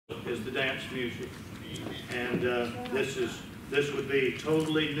is the dance music, and this would be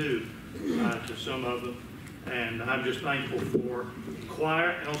totally new to some of them, and I'm just thankful for choir.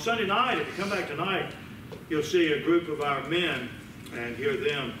 And on Sunday night, if you come back tonight, you'll see a group of our men and hear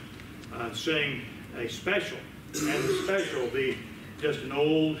them sing a special, and the special will be just an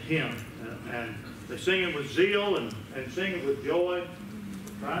old hymn, and they sing it with zeal and sing it with joy.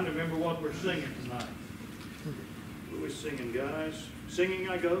 Trying to remember what we're singing tonight. What are we singing, guys? Singing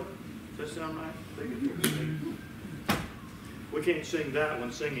I Go? Does that sound right? I think it's what we're singing. We can't sing that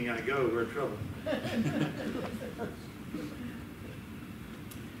one, Singing I Go. We're in trouble.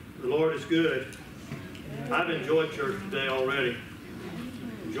 The Lord is good. I've enjoyed church today already.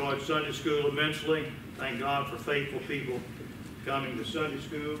 Enjoyed Sunday school immensely. Thank God for faithful people coming to Sunday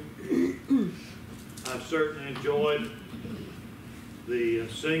school. I've certainly enjoyed the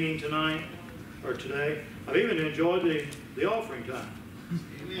singing tonight, or today. I've even enjoyed the offering time.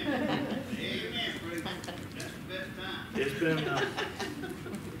 Amen. Amen. That's the best time.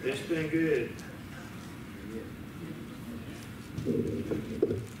 It's been good.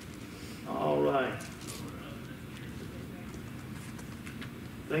 All right.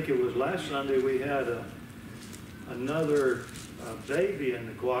 I think it was last Sunday we had another baby in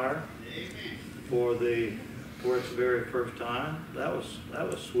the choir for its very first time. That was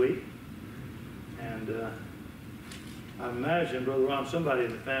sweet. And I imagine, Brother Ron, somebody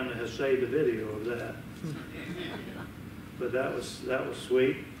in the family has saved a video of that. But that was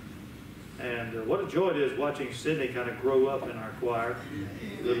sweet. And what a joy it is watching Sydney kind of grow up in our choir,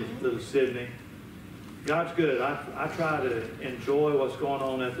 little Sydney. God's good. I try to enjoy what's going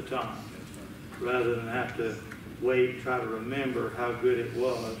on at the time rather than have to wait and try to remember how good it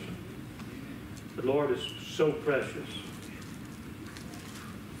was. The Lord is so precious.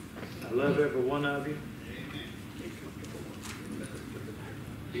 I love every one of you.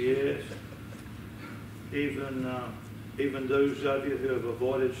 Yes. Even those of you who have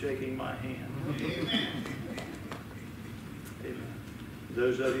avoided shaking my hand. Amen. Amen.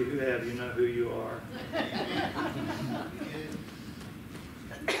 Those of you who have, you know who you are.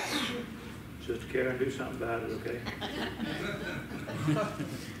 Sister Karen, do something about it, okay?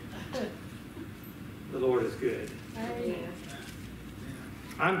 The Lord is good. Amen.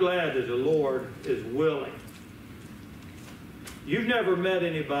 I'm glad that the Lord is willing. You've never met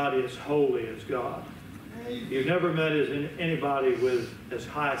anybody as holy as God. You've never met anybody with as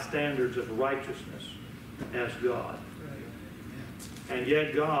high standards of righteousness as God. And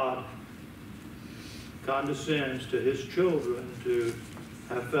yet God condescends to His children to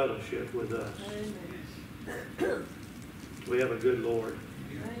have fellowship with us. Amen. We have a good Lord.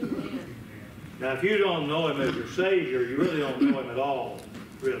 Amen. Now, if you don't know Him as your Savior, you really don't know Him at all,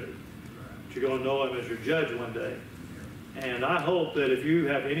 really. But you're going to know Him as your judge one day. And I hope that if you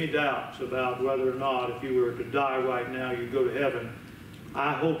have any doubts about whether or not, if you were to die right now, you go to heaven,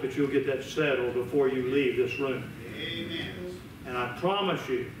 I hope that you'll get that settled before you leave this room. Amen. And I promise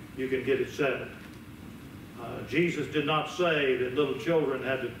you, you can get it settled. Jesus did not say that little children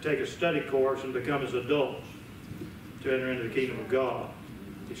had to take a study course and become as adults to enter into the kingdom of God.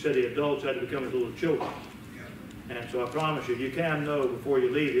 He said the adults had to become as little children. And so I promise you, you can know before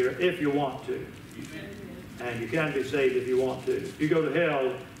you leave here if you want to. And you can be saved if you want to. If you go to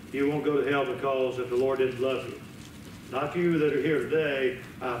hell, you won't go to hell because if the Lord didn't love you. Not you that are here today.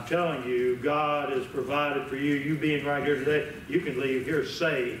 I'm telling you, God has provided for you. You being right here today, you can leave here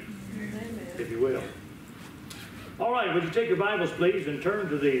saved, if you will. All right, would you take your Bibles, please, and turn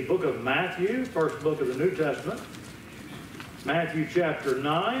to the book of Matthew, first book of the New Testament. Matthew chapter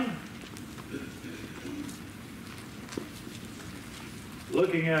 9.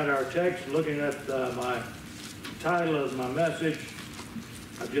 Looking at our text, looking at my title of my message,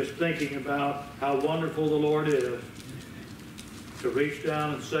 I'm just thinking about how wonderful the Lord is to reach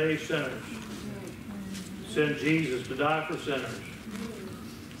down and save sinners, send Jesus to die for sinners,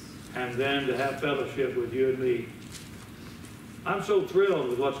 and then to have fellowship with you and me. I'm so thrilled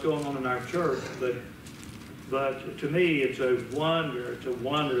with what's going on in our church, but to me it's a wonder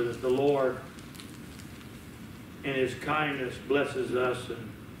that the Lord in His kindness blesses us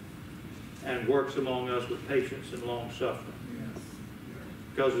and works among us with patience and long-suffering.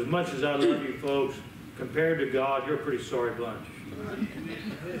 Because as much as I love you folks, compared to God, you're a pretty sorry bunch.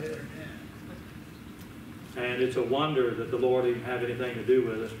 And it's a wonder that the Lord didn't have anything to do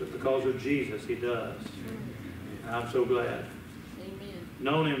with us, but because of Jesus, He does. And I'm so glad. Amen.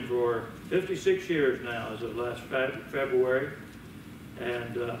 Known Him for 56 years now, as of last February.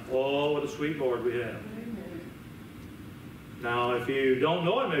 And oh, what a sweet Lord we have. Now, if you don't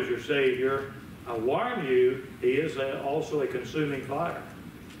know Him as your Savior, I warn you, He is also a consuming fire.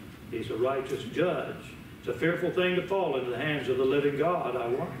 He's a righteous judge. It's a fearful thing to fall into the hands of the living God, I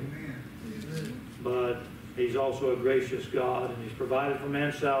warn you. But He's also a gracious God, and He's provided for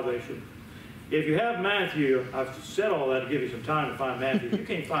man's salvation. If you have Matthew, I've said all that to give you some time to find Matthew. If you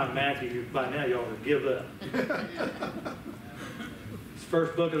can't find Matthew, by now you ought to give up. It's the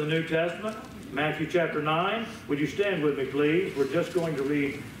first book of the New Testament, Matthew chapter 9. Would you stand with me, please? We're just going to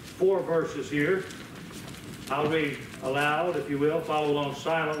read 4 verses here. I'll read aloud, if you will. Follow along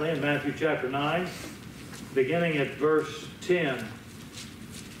silently in Matthew chapter 9, beginning at verse 10.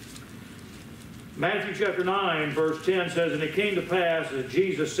 Matthew chapter 9, verse 10 says, And it came to pass, as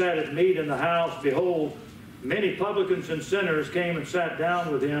Jesus sat at meat in the house, behold, many publicans and sinners came and sat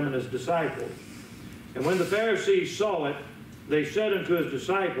down with him and his disciples. And when the Pharisees saw it, they said unto his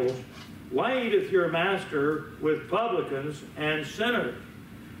disciples, Why eateth your master with publicans and sinners?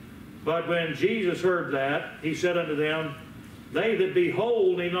 But when Jesus heard that, he said unto them, They that be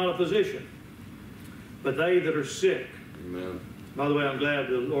whole need not a physician, but they that are sick. Amen. By the way, I'm glad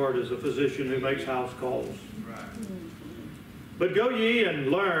the Lord is a physician who makes house calls. Right. But go ye and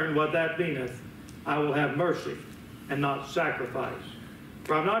learn what that meaneth. I will have mercy and not sacrifice.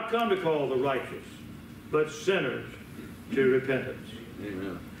 For I'm not come to call the righteous, but sinners to repentance.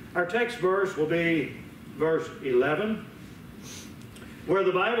 Amen. Our text verse will be verse 11, where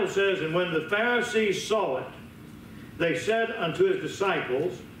the Bible says, And when the Pharisees saw it, they said unto his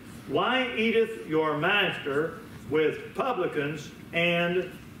disciples, Why eateth your master with publicans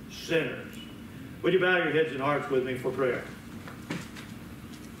and sinners? Would you bow your heads and hearts with me for prayer?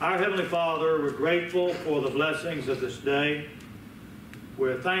 Our Heavenly Father, we're grateful for the blessings of this day.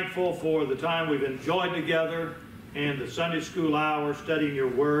 We're thankful for the time we've enjoyed together in the Sunday school hour, studying your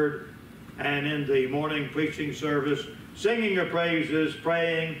word, and in the morning preaching service, singing your praises,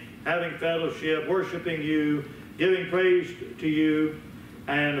 praying, having fellowship, worshiping you, giving praise to you.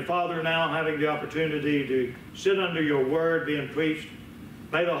 And Father, now having the opportunity to sit under your word being preached,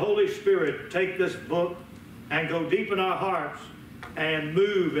 may the Holy Spirit take this book and go deep in our hearts and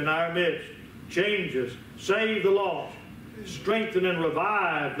move in our midst, change us, save the lost, strengthen and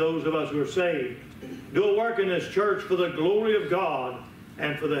revive those of us who are saved. Do a work in this church for the glory of God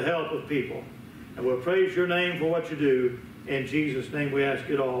and for the help of people. And we'll praise your name for what you do. In Jesus' name we ask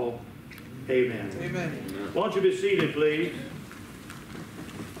it all. Amen. Amen. Won't you be seated, please?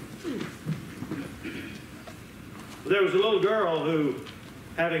 There was a little girl who,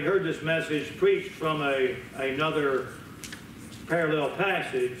 having heard this message preached from another parallel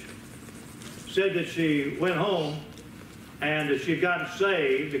passage, said that she went home and that she'd gotten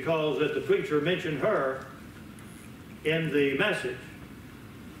saved because that the preacher mentioned her in the message.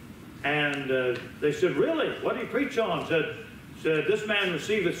 And they said, Really? What did he preach on? Said, This man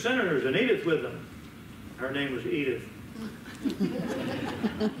receiveth sinners and eateth with them. Her name was Edith.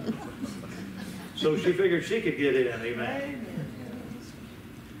 So she figured she could get in, amen.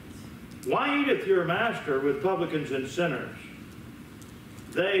 Why eateth your master with publicans and sinners?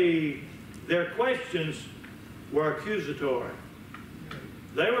 Their questions were accusatory.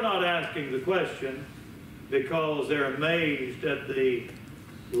 They were not asking the question because they're amazed at the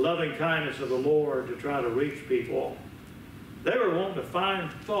loving kindness of the Lord to try to reach people. They were wanting to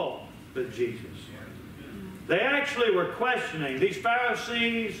find fault with Jesus. They actually were questioning. These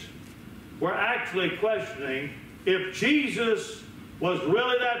Pharisees were actually questioning if Jesus was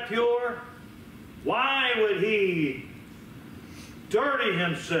really that pure. Why would he dirty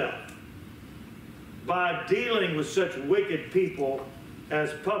himself by dealing with such wicked people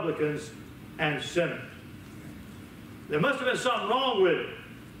as publicans and sinners? There must have been something wrong with it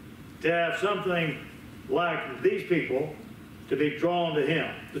to have something like these people to be drawn to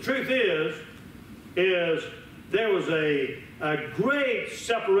him. The truth is there was a great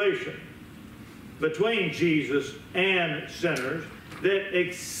separation between Jesus and sinners that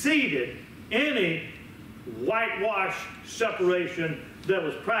exceeded any whitewashed separation that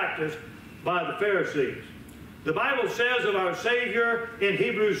was practiced by the Pharisees. The Bible says of our Savior in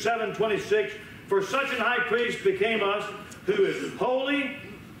Hebrews 7:26, For such an high priest became us, who is holy,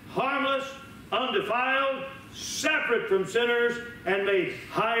 harmless, undefiled, separate from sinners, and made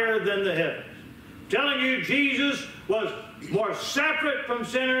higher than the heavens. Telling you, Jesus was more separate from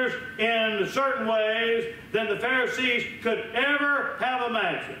sinners in certain ways than the Pharisees could ever have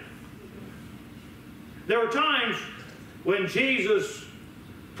imagined. There were times when Jesus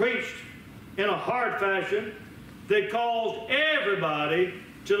preached in a hard fashion that caused everybody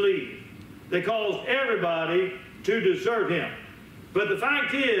to leave. They caused everybody to desert him. But the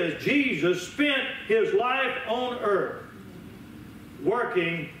fact is, Jesus spent his life on earth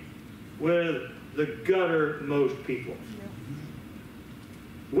working with the guttermost people.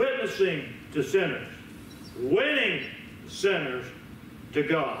 witnessing to sinners, winning sinners to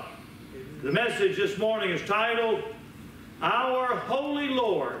God. The message this morning is titled, Our Holy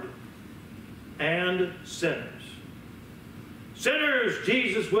Lord and Sinners. Sinners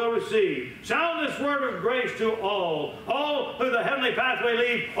Jesus will receive. Sound this word of grace to all who the heavenly pathway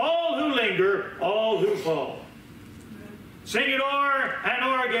lead, all who linger, all who fall. Sing it o'er and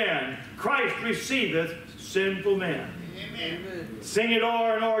o'er again. Christ receiveth sinful men. Amen. Sing it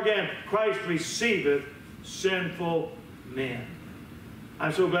o'er and o'er again. Christ receiveth sinful men.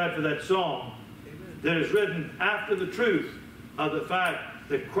 I'm so glad for that song that is written after the truth of the fact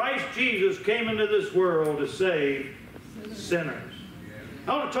that Christ Jesus came into this world to save sinners.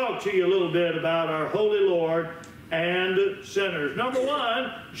 I want to talk to you a little bit about our Holy Lord and sinners. Number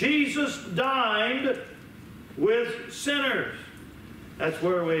one, Jesus dined with sinners. That's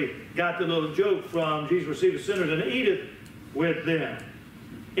where we got the little joke from. Jesus receiveth sinners and eateth with them.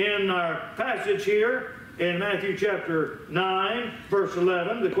 In our passage here, in Matthew chapter 9, verse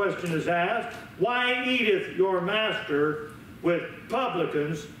 11, the question is asked, why eateth your master with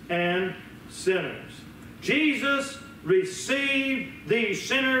publicans and sinners? Jesus received these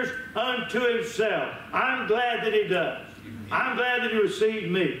sinners unto himself. I'm glad that he does. I'm glad that he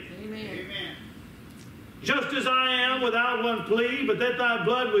received me. Amen. Amen. Just as I am without one plea, but that thy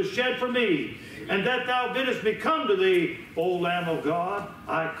blood was shed for me, and that thou biddest me come to thee, O Lamb of God,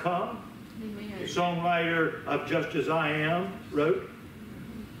 I come. Amen. The songwriter of Just As I Am wrote.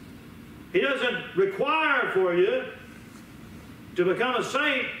 He doesn't require for you to become a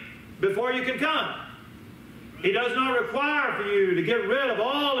saint before you can come. He does not require for you to get rid of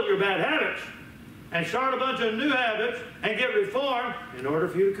all of your bad habits and start a bunch of new habits and get reformed in order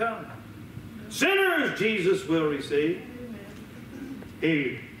for you to come. Sinners Jesus will receive.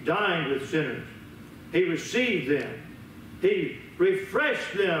 He dined with sinners. He received them. He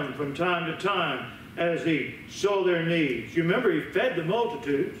refreshed them from time to time as he saw their needs. You remember he fed the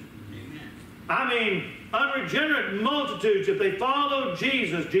multitudes. I mean, unregenerate multitudes, if they followed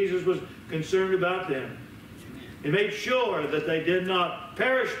Jesus, Jesus was concerned about them. He made sure that they did not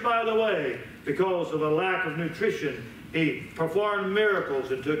perish by the way because of a lack of nutrition. He performed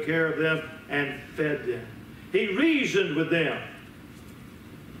miracles and took care of them and fed them. He reasoned with them.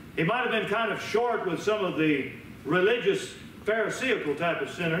 He might have been kind of short with some of the religious Pharisaical type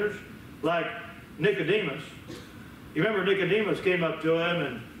of sinners like Nicodemus. You remember Nicodemus came up to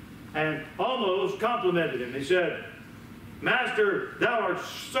him and almost complimented him. He said, Master, thou art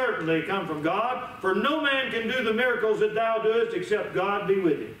certainly come from God, for no man can do the miracles that thou doest except God be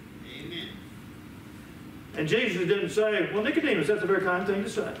with him. Amen. And Jesus didn't say, well, Nicodemus, that's a very kind thing to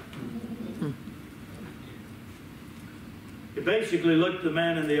say. He basically looked the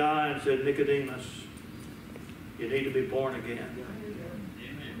man in the eye and said, Nicodemus, you need to be born again.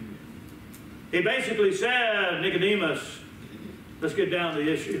 Amen. He basically said, Nicodemus, let's get down to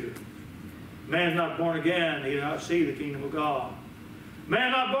the issue. Man's not born again, he cannot see the kingdom of God.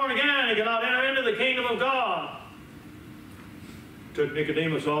 Man not born again, he cannot enter into the kingdom of God. Took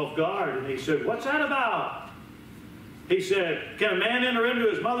Nicodemus off guard, and he said, what's that about? He said, can a man enter into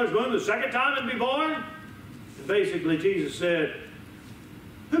his mother's womb the second time and be born? And basically Jesus said,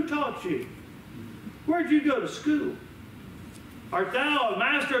 who taught you? Where'd you go to school? Art thou a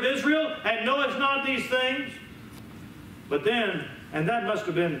master of Israel, and knowest not these things? But then, and that must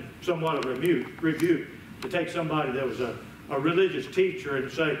have been somewhat of a rebuke to take somebody that was a religious teacher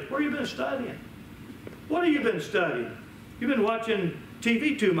and say, where have you been studying? What have you been studying? You've been watching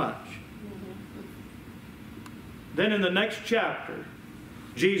TV too much. Then in the next chapter,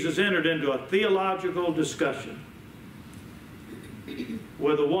 Jesus entered into a theological discussion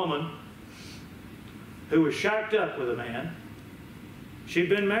with a woman who was shacked up with a man. She'd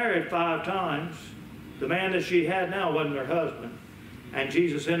been married 5 times. The man that she had now wasn't her husband. And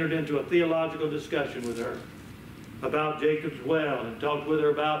Jesus entered into a theological discussion with her about Jacob's well and talked with her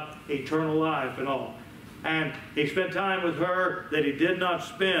about eternal life and all. And he spent time with her that he did not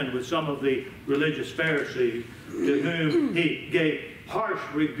spend with some of the religious Pharisees to whom he gave harsh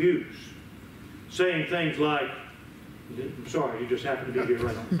rebukes, saying things like, I'm sorry, you just happen to be here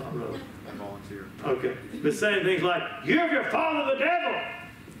right on the front row. I volunteer. Okay. But saying things like, you have your father the devil,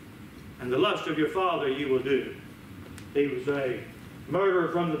 and the lust of your father you will do. He was a murderer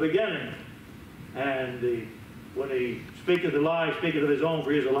from the beginning. And when he speaketh a lie, speaketh of his own,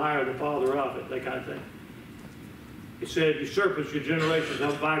 for he is a liar, the father of it, that kind of thing. He said, you serpents, your generations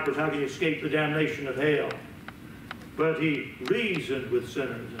of vipers, how can you escape the damnation of hell? But he reasoned with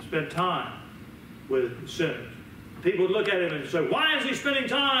sinners and spent time with sinners. People would look at him and say, why is he spending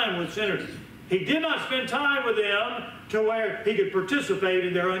time with sinners? He did not spend time with them to where he could participate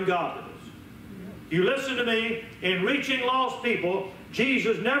in their ungodliness. You listen to me, in reaching lost people,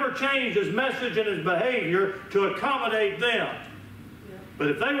 Jesus never changed his message and his behavior to accommodate them. But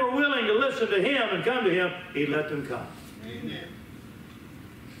if they were willing to listen to him and come to him, he let them come. Amen.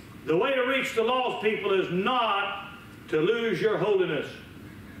 The way to reach the lost people is not to lose your holiness.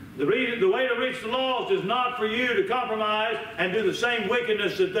 The way to reach the lost is not for you to compromise and do the same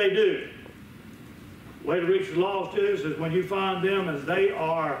wickedness that they do. The way to reach the lost is when you find them and they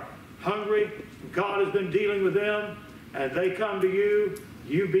are hungry, God has been dealing with them, and they come to you,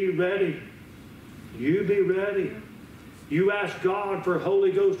 you be ready. You be ready. You ask God for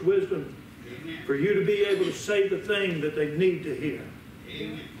Holy Ghost wisdom, Amen. for you to be able to say the thing that they need to hear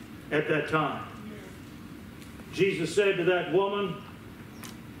Amen. at that time. Jesus said to that woman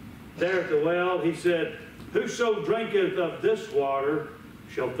there at the well, he said, "Whoso drinketh of this water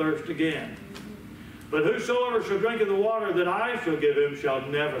shall thirst again. But whosoever shall drink of the water that I shall give him shall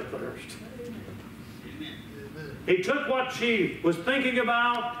never thirst." He took what she was thinking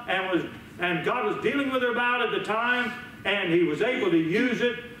about and God was dealing with her about at the time, and he was able to use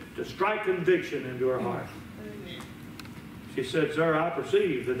it to strike conviction into her heart. She said, "Sir, I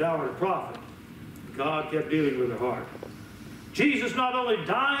perceive that thou art a prophet." God kept dealing with her heart. Jesus not only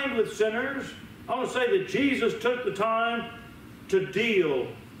dined with sinners, I want to say that Jesus took the time to deal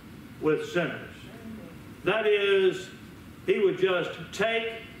with sinners. That is, he would just take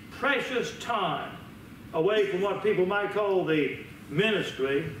precious time away from what people might call the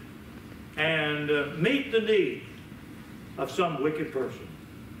ministry and meet the need of some wicked person.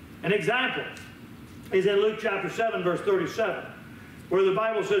 An example is in Luke chapter 7, verse 37, where the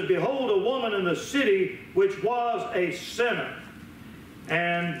Bible says, "Behold, a woman in the city which was a sinner."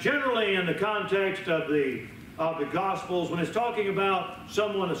 And generally in the context of the Gospels, when it's talking about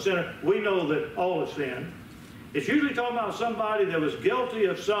someone a sinner, we know that all have sinned. It's usually talking about somebody that was guilty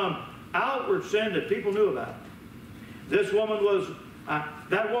of some outward sin that people knew about. This woman was,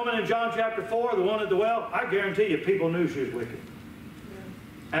 that woman in John chapter 4, the one at the well, I guarantee you people knew she was wicked.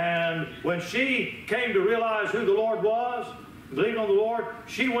 And when she came to realize who the Lord was, believed on the Lord,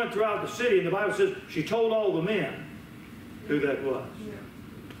 she went throughout the city, and the Bible says she told all the men who that was.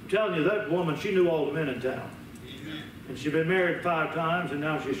 I'm telling you, that woman, she knew all the men in town. And she'd been married 5 times, and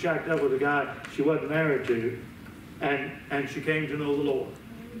now she's shacked up with a guy she wasn't married to, and she came to know the Lord.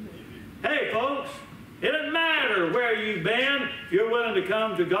 Hey, folks, it doesn't matter where you've been. If you're willing to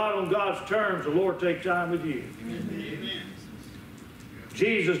come to God on God's terms, the Lord takes time with you. Amen.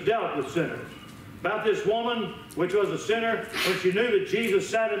 Jesus dealt with sinners. About this woman, which was a sinner, when she knew that Jesus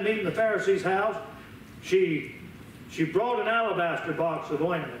sat at meat in the Pharisee's house, she brought an alabaster box of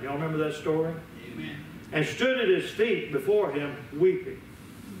ointment. Y'all remember that story? Amen. And stood at his feet before him, weeping,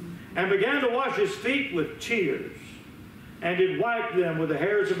 and began to wash his feet with tears, and did wipe them with the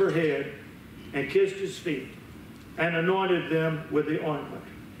hairs of her head, and kissed his feet, and anointed them with the ointment.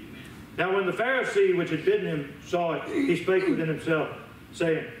 Now when the Pharisee which had bidden him saw it, he spake within himself,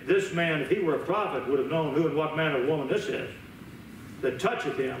 saying, "This man, if he were a prophet, would have known who and what manner of woman this is, that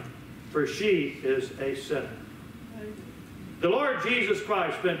toucheth him, for she is a sinner." The Lord Jesus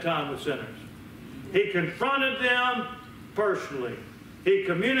Christ spent time with sinners. He confronted them personally. He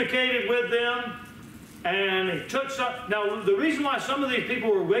communicated with them, and he took some. Now, the reason why some of these people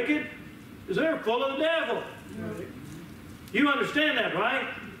were wicked is they were full of the devil. You understand that, right?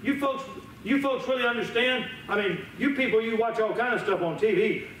 You folks really understand. I mean, you people, you watch all kind of stuff on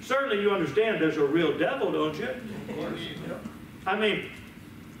TV. Certainly you understand there's a real devil, don't you? Of course. I mean,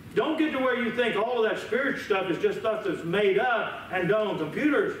 don't get to where you think all of that spiritual stuff is just stuff that's made up and done on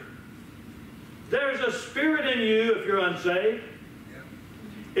computers. There's a spirit in you if you're unsaved.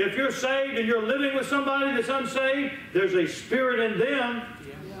 If you're saved and you're living with somebody that's unsaved, there's a spirit in them,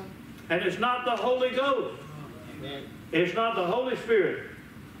 and it's not the Holy Ghost. It's not the Holy Spirit.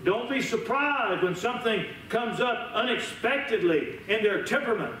 Don't be surprised when something comes up unexpectedly in their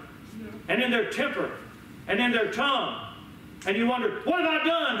temperament, and in their temper, and in their tongue. And you wonder, what have I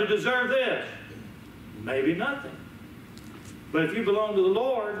done to deserve this? Maybe nothing. But if you belong to the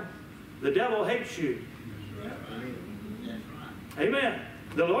Lord, the devil hates you. Amen.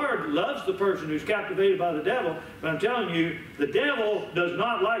 The Lord loves the person who's captivated by the devil, but I'm telling you, the devil does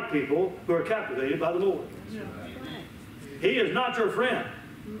not like people who are captivated by the Lord. He is not your friend.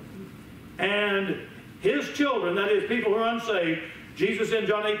 And his children, that is, people who are unsaved, Jesus in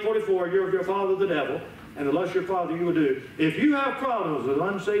John 8:44, "You're of your father the devil, and the lust of your father you will do." If you have problems with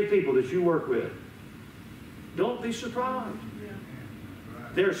unsaved people that you work with, don't be surprised.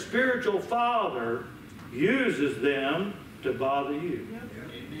 Their spiritual father uses them to bother you.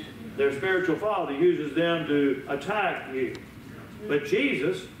 their spiritual father uses them to attack you. But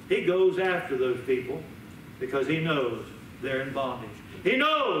Jesus, he goes after those people because he knows they're in bondage. He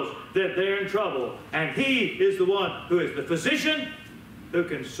knows that they're in trouble. And he is the one who is the physician who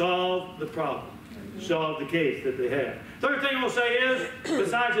can solve the problem, solve the case that they have. Third thing we'll say is,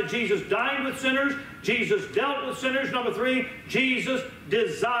 besides that Jesus dined with sinners, Jesus dealt with sinners. Number three, Jesus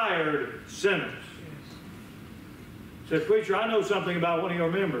desired sinners. Said, preacher, I know something about one of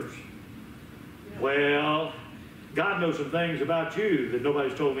your members. Well, God knows some things about you that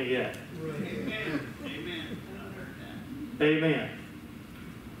nobody's told me yet. Amen. Amen. Amen.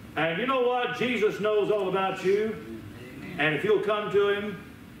 And you know what? Jesus knows all about you. And if you'll come to him,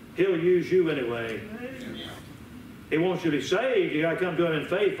 he'll use you anyway. He wants you to be saved. You got to come to him in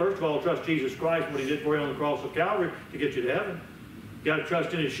faith. First of all, trust Jesus Christ and what he did for you on the cross of Calvary to get you to heaven. You got to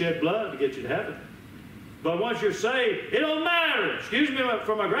trust in his shed blood to get you to heaven. But once you're saved, it don't matter. Excuse me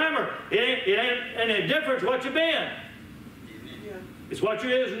for my grammar. It ain't any difference what you've been. It's what you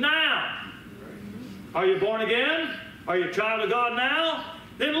is now. Are you born again? Are you a child of God now?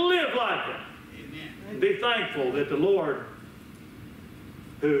 Then live like it. Amen. Be thankful that the Lord,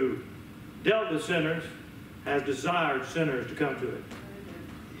 who dealt with sinners, has desired sinners to come to it.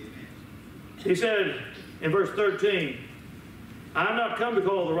 He said in verse 13, I am not come to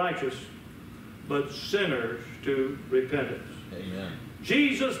call the righteous, but sinners to repentance. Amen.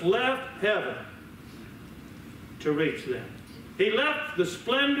 Jesus left heaven to reach them. He left the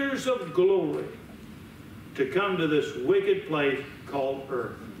splendors of glory to come to this wicked place called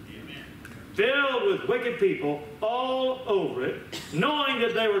earth. Amen. Filled with wicked people all over it, knowing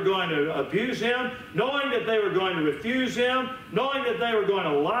that they were going to abuse him, knowing that they were going to refuse him, knowing that they were going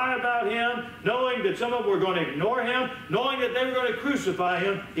to lie about him, knowing that some of them were going to ignore him, knowing that they were going to crucify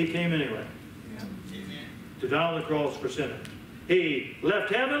him. He came anyway. Amen. To die on the cross for sinners. He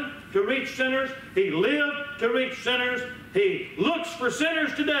left heaven to reach sinners. He lived to reach sinners. He looks for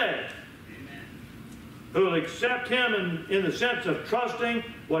sinners today who will accept him in the sense of trusting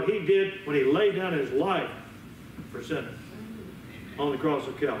what he did when he laid down his life for sinners on the cross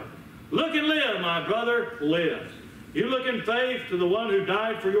of Calvary. Look and live, my brother, live. You look in faith to the one who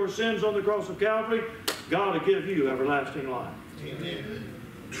died for your sins on the cross of Calvary, God will give you everlasting life. Amen.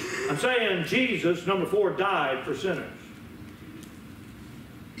 I'm saying Jesus, number 4, died for sinners.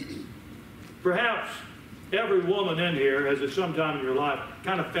 Perhaps every woman in here has at some time in your life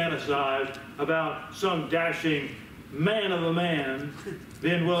kind of fantasized about some dashing man of a man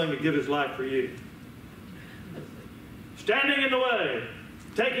being willing to give his life for you. Standing in the way,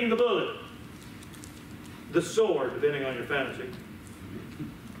 taking the bullet, the sword, depending on your fantasy,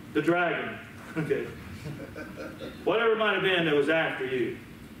 the dragon, okay, whatever it might have been that was after you.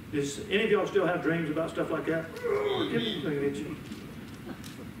 Does any of y'all still have dreams about stuff like that?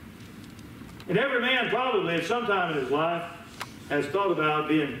 And every man probably at some time in his life has thought about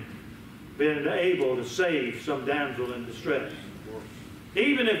being able to save some damsel in distress.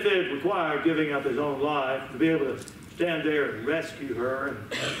 Even if it required giving up his own life to be able to stand there and rescue her.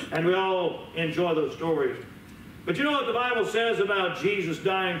 And we all enjoy those stories. But you know what the Bible says about Jesus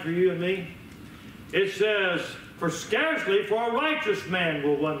dying for you and me? It says, for scarcely for a righteous man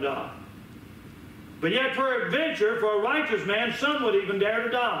will one die. But yet peradventure for a righteous man some would even dare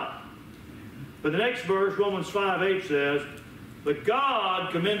to die. But the next verse, Romans 5:8 says, but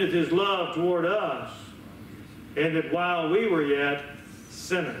God commendeth his love toward us, in that while we were yet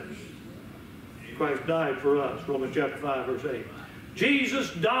sinners, Christ died for us. Romans chapter 5, verse 8.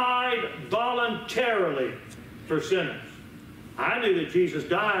 Jesus died voluntarily for sinners. I knew that Jesus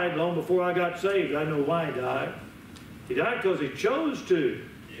died long before I got saved. I know why he died. He died because he chose to.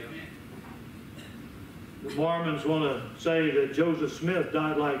 The Mormons want to say that Joseph Smith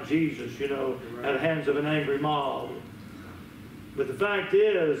died like Jesus, you know, at the hands of an angry mob. But the fact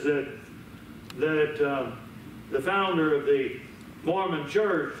is that the founder of the Mormon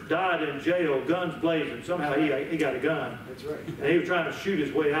church died in jail, guns blazing. Somehow he got a gun. That's right. And he was trying to shoot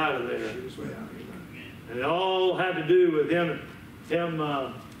his way out of there. And it all had to do with him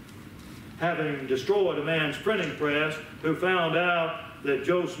having destroyed a man's printing press who found out that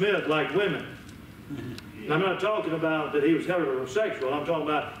Joe Smith liked women. And I'm not talking about that he was heterosexual. I'm talking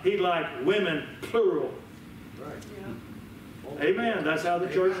about he liked women, plural. Right. Yeah. Amen. That's how the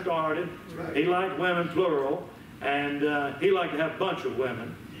church started. Right. He liked women, plural. And he liked to have a bunch of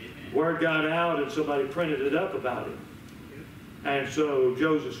women. Word got out and somebody printed it up about him. And so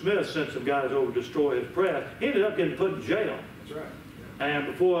Joseph Smith sent some guys over to destroy his press. He ended up getting put in jail. That's right. And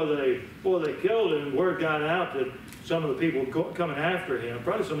before they killed him, word got out that some of the people coming after him,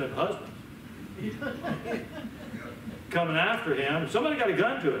 probably some of them husbands, coming after him, somebody got a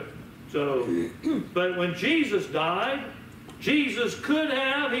gun to him. So, but when Jesus died, Jesus could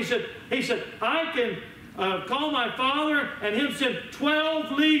have, he said, I can call my Father and Him send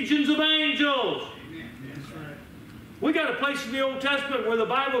 12 legions of angels. We got a place in the Old Testament where the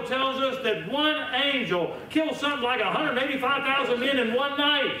Bible tells us that one angel killed something like 185,000 men in one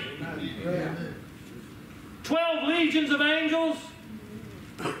night. 12 legions of angels?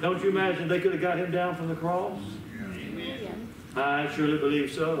 Don't you imagine they could have got Him down from the cross? I surely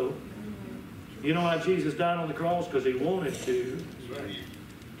believe so. You know why Jesus died on the cross? Because He wanted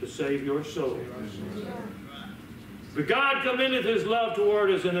to save your soul. But God commendeth His love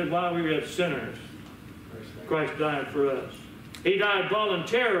toward us, and that while we were yet sinners, Christ died for us. He died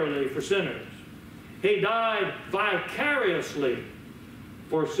voluntarily for sinners. He died vicariously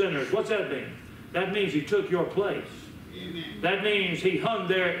for sinners. What's that mean? That means He took your place. Amen. That means He hung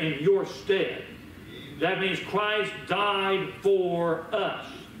there in your stead. Amen. That means Christ died for us.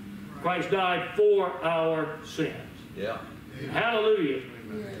 Christ died for our sins. Yeah. Hallelujah.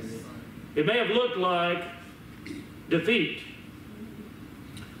 Yes. It may have looked like defeat,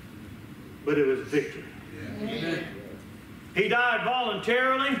 but it was victory. Amen. He died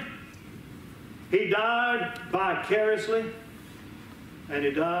voluntarily, He died vicariously, and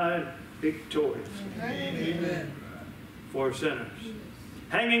He died victoriously. Amen. For sinners.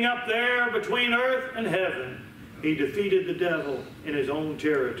 Hanging up there between earth and heaven, He defeated the devil in His own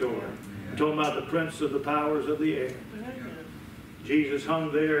territory. I'm talking about the prince of the powers of the air. Jesus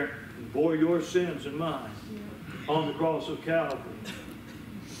hung there and bore your sins and mine on the cross of Calvary,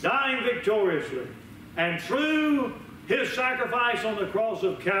 dying victoriously. And through His sacrifice on the cross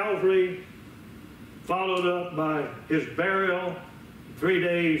of Calvary, followed up by His burial, 3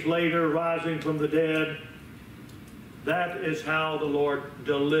 days later rising from the dead, that is how the Lord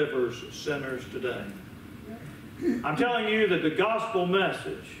delivers sinners today. I'm telling you that the gospel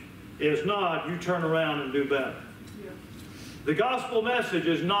message is not you turn around and do better. The gospel message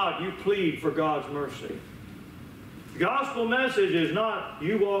is not you plead for God's mercy. The gospel message is not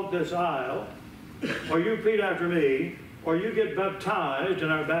you walk this aisle, or you repeat after me, or you get baptized in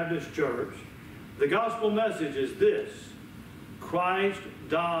our Baptist church. The gospel message is this: Christ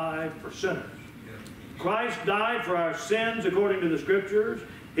died for sinners. Christ died for our sins according to the Scriptures.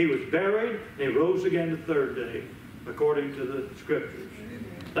 He was buried, and He rose again the third day according to the Scriptures.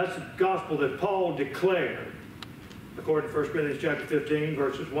 That's the gospel that Paul declared according to 1 Corinthians chapter 15,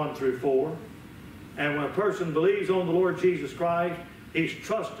 verses 1 through 4. And when a person believes on the Lord Jesus Christ, he's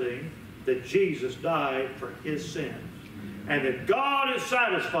trusting that Jesus died for his sins. And that God is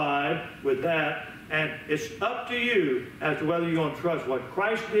satisfied with that. And it's up to you as to whether you're going to trust what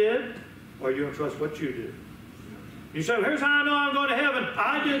Christ did or you're going to trust what you do. You say, well, here's how I know I'm going to heaven.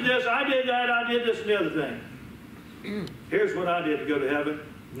 I did this, I did that, I did this and the other thing. Here's what I did to go to heaven.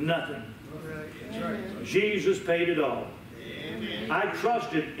 Nothing. That's right. Jesus paid it all. Amen. I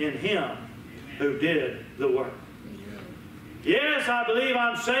trusted in Him who did the work. Yes, I believe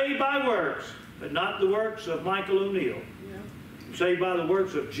I'm saved by works, but not the works of Michael O'Neill. I'm saved by the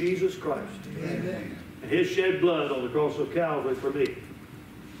works of Jesus Christ. Amen. And His shed blood on the cross of Calvary for me.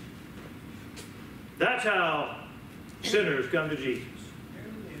 That's how sinners come to Jesus,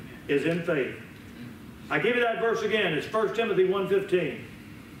 is in faith. I give you that verse again. It's 1 Timothy 1:15.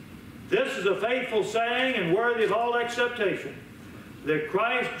 This is a faithful saying and worthy of all acceptation, that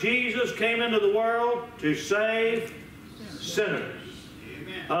Christ Jesus came into the world to save sinners,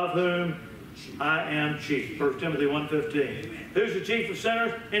 of whom I am chief. 1 Timothy 1:15. Who's the chief of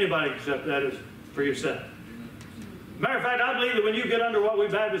sinners? Anybody can accept that as for yourself. Matter of fact, I believe that when you get under what we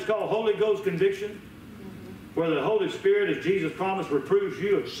Baptists call Holy Ghost conviction, where the Holy Spirit, as Jesus promised, reproves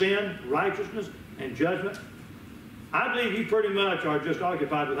you of sin, righteousness, and judgment, I believe you pretty much are just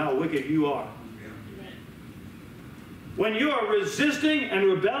occupied with how wicked you are. When you are resisting and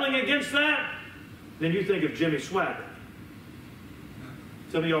rebelling against that, then you think of Jimmy Swaggart.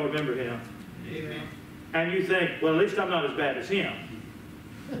 Some of y'all remember him. Amen. And you think, well, at least I'm not as bad as him.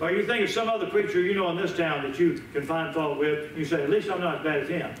 Or you think of some other preacher you know in this town that you can find fault with, you say, at least I'm not as bad as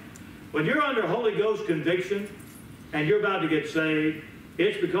him. When you're under Holy Ghost conviction and you're about to get saved,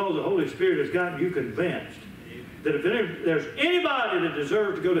 it's because the Holy Spirit has gotten you convinced that if there's anybody that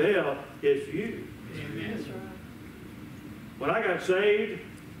deserves to go to hell, it's you. Amen. When I got saved,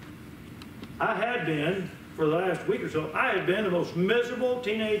 I had been, for the last week or so, I had been the most miserable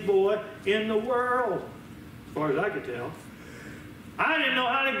teenage boy in the world, as far as I could tell. I didn't know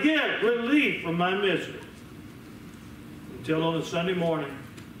how to get relief from my misery. Until on a Sunday morning,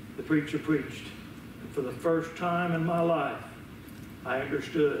 the preacher preached. And for the first time in my life, I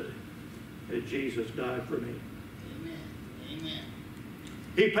understood that Jesus died for me. Amen. Amen.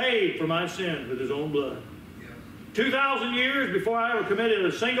 He paid for my sins with his own blood. 2,000 years before I ever committed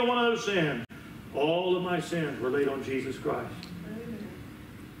a single one of those sins, all of my sins were laid on Jesus Christ.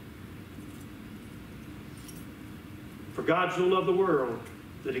 For God so loved the world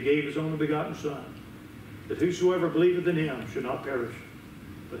that he gave his only begotten Son, that whosoever believeth in him should not perish,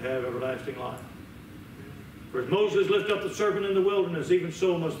 but have everlasting life. For as Moses lifted up the serpent in the wilderness, even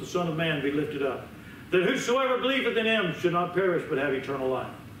so must the Son of Man be lifted up, that whosoever believeth in him should not perish, but have eternal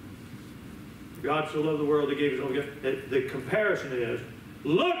life. God so loved the world that he gave his only begotten. The comparison is,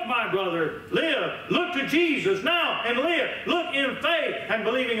 look, my brother, live. Look to Jesus now and live. Look in faith and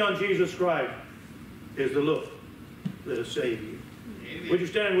believing on Jesus Christ is the look that will save you. Amen. Would you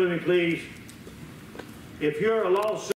stand with me, please? If you're a lost